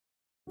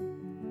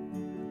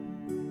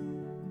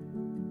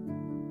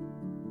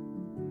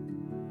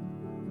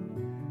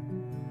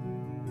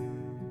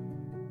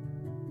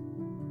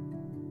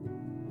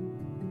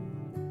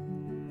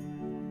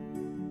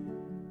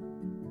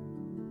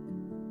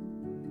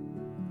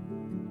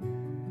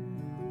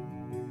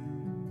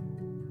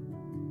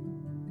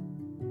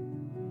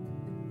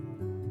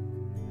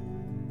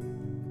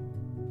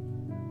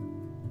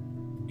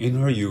In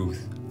her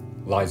youth,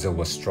 Liza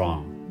was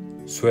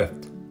strong,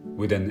 swift,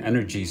 with an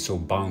energy so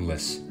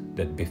boundless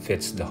that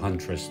befits the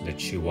huntress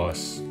that she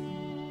was.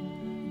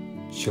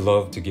 She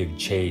loved to give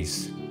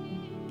chase.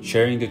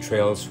 Sharing the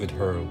trails with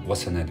her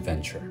was an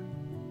adventure.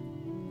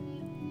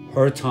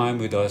 Her time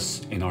with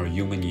us in our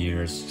human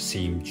years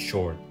seemed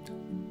short.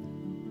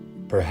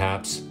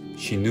 Perhaps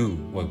she knew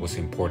what was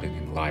important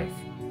in life.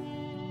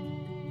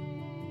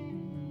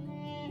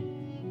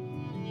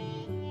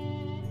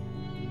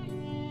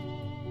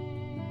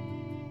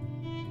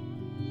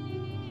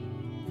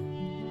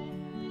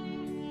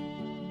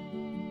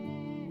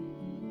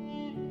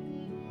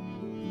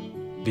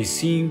 They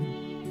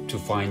seem to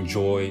find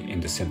joy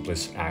in the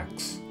simplest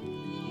acts,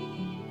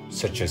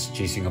 such as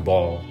chasing a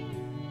ball,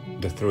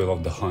 the thrill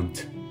of the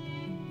hunt,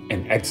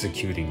 and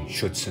executing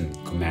Schutzen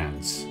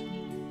commands.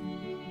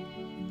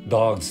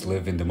 Dogs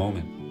live in the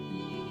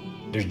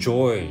moment. Their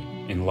joy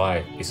in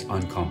life is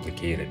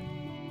uncomplicated.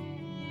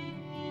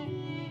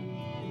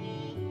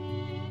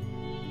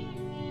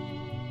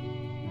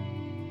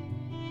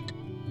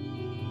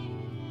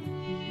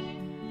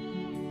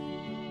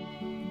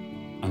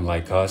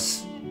 Unlike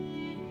us,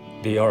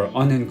 they are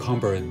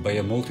unencumbered by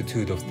a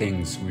multitude of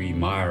things we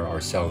admire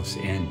ourselves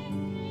in.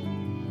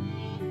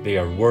 They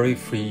are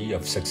worry-free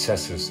of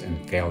successes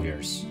and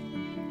failures.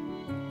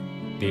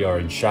 They are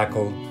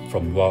unshackled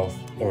from wealth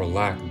or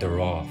lack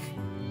thereof.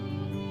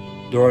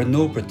 There are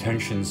no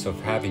pretensions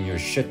of having your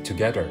shit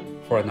together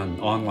for an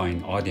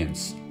online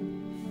audience.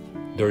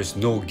 There is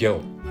no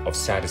guilt of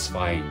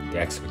satisfying the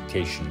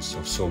expectations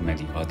of so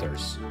many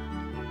others.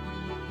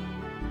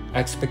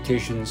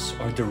 Expectations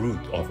are the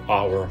root of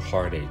our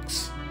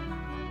heartaches.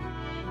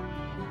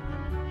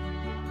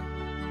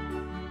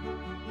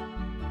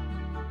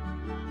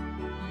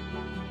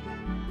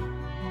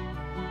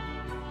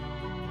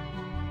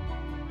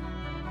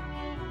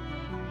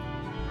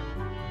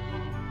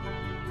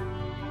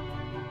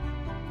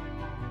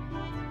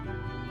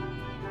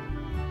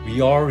 We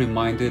are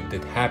reminded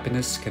that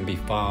happiness can be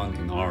found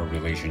in our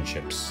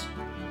relationships.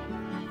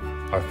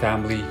 Our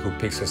family who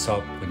picks us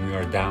up when we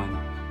are down.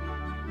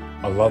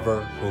 A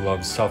lover who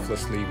loves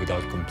selflessly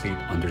without complete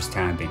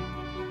understanding.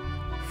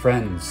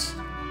 Friends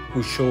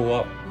who show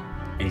up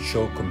and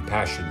show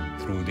compassion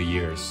through the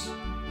years.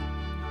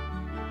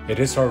 It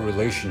is our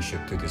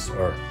relationship to this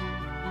earth.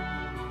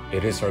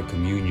 It is our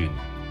communion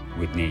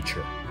with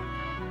nature.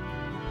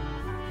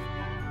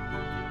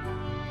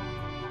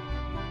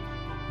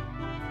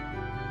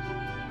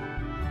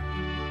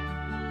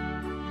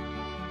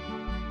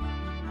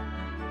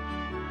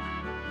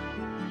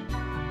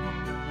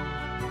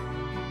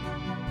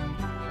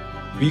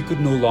 We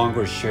could no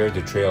longer share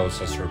the trails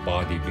as her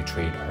body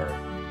betrayed her.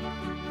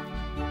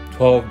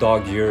 12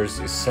 dog years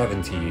is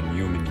 70 in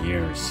human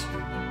years.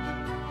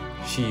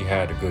 She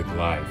had a good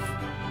life.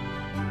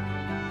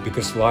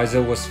 Because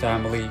Liza was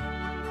family,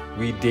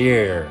 we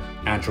dare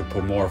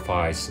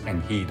anthropomorphize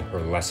and heed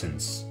her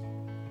lessons.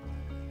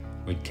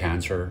 With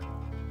cancer,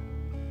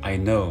 I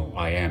know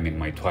I am in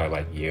my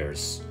twilight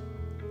years.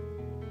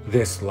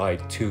 This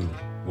light too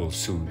will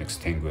soon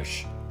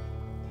extinguish.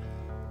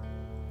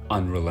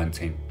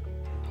 Unrelenting.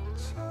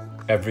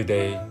 Every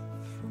day,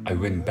 I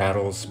win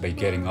battles by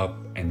getting up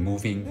and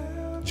moving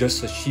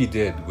just as she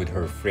did with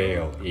her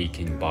frail,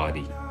 aching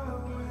body.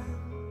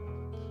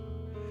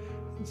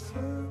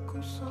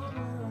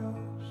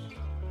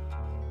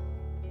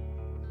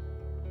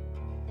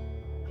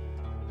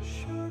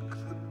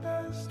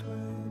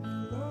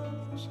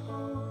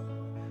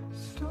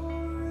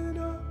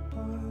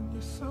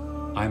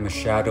 I'm a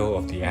shadow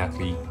of the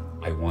athlete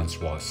I once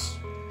was.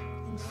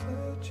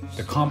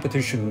 The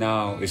competition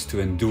now is to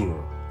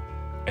endure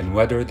and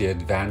weather the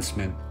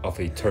advancement of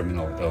a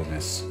terminal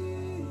illness.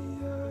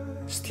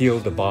 Steel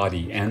the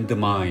body and the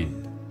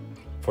mind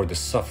for the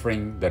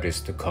suffering that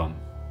is to come.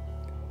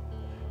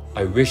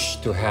 I wish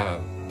to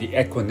have the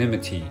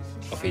equanimity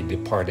of a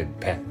departed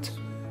pet.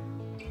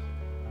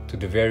 To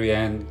the very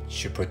end,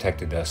 she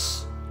protected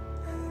us.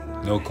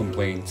 No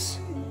complaints,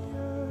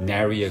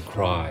 nary a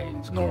cry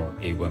nor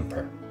a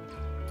whimper.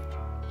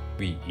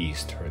 We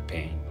eased her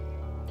pain.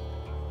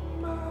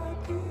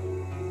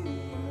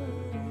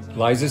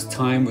 Liza's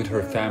time with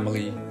her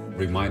family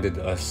reminded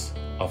us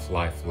of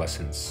life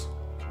lessons.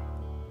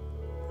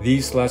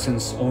 These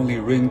lessons only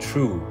ring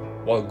true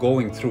while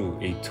going through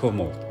a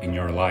tumult in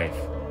your life.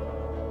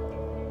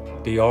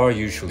 They are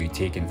usually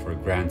taken for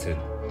granted.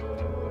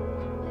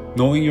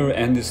 Knowing your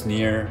end is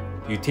near,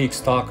 you take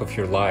stock of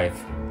your life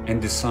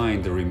and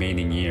design the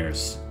remaining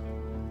years.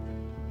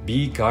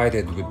 Be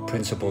guided with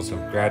principles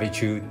of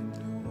gratitude,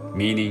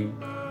 meaning,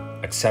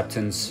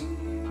 acceptance,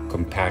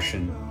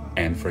 compassion,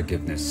 and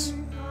forgiveness.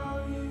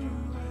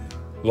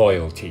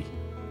 Loyalty.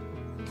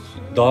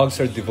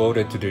 Dogs are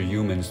devoted to their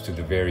humans to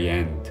the very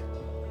end.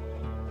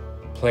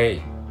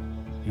 Play,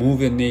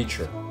 move in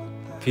nature,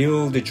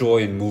 feel the joy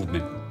in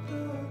movement.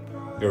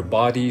 Your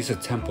body is a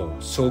temple,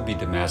 so be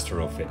the master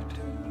of it.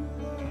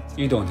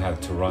 You don't have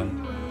to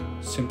run,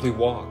 simply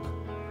walk,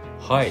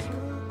 hike,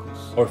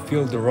 or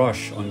feel the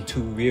rush on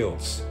two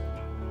wheels.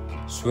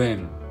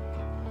 Swim,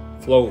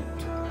 float,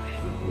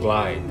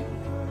 Glide.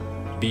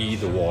 Be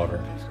the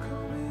water.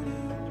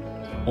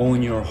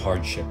 Own your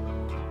hardship.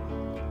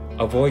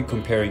 Avoid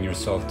comparing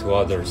yourself to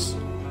others.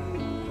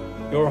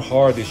 Your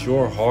heart is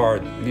your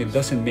heart, and it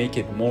doesn't make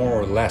it more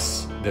or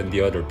less than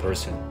the other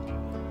person.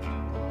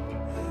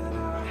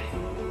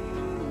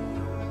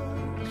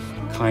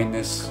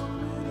 Kindness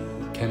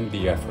can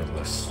be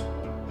effortless.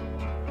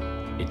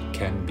 It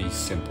can be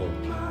simple,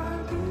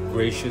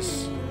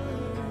 gracious,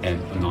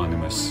 and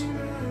anonymous.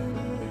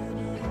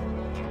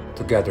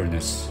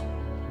 Togetherness.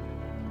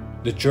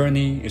 The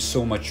journey is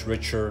so much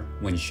richer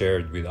when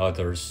shared with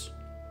others.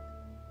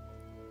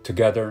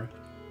 Together,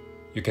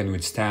 you can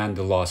withstand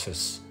the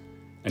losses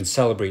and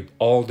celebrate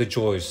all the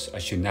joys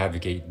as you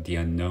navigate the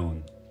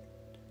unknown.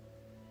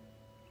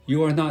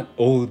 You are not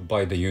owed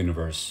by the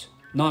universe,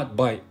 not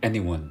by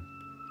anyone,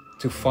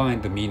 to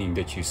find the meaning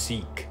that you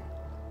seek.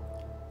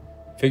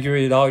 Figure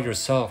it out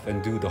yourself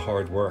and do the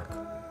hard work.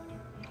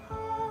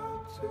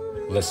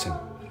 Listen.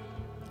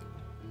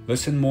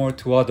 Listen more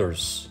to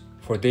others,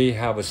 for they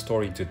have a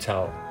story to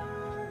tell.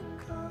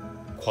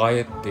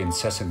 Quiet the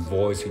incessant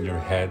voice in your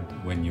head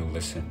when you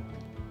listen.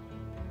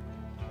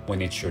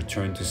 When it's your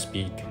turn to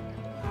speak,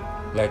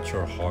 let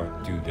your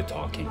heart do the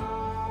talking.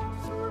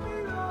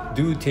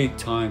 Do take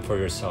time for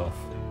yourself.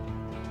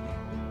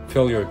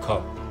 Fill your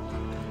cup.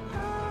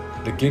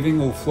 The giving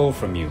will flow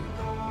from you.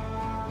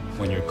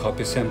 When your cup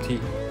is empty,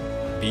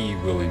 be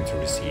willing to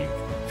receive.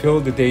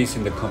 Fill the days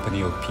in the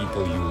company of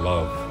people you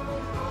love.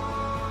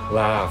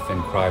 Laugh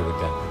and cry with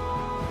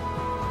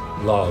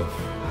them. Love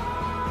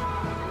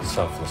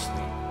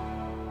selflessly.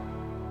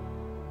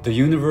 The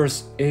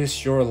universe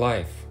is your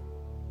life.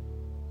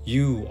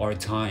 You are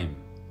time.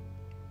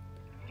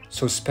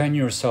 So spend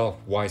yourself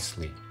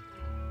wisely.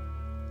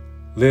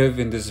 Live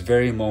in this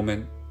very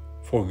moment,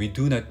 for we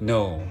do not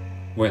know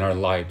when our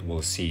light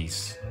will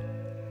cease.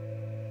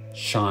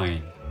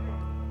 Shine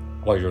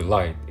while your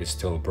light is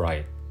still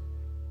bright.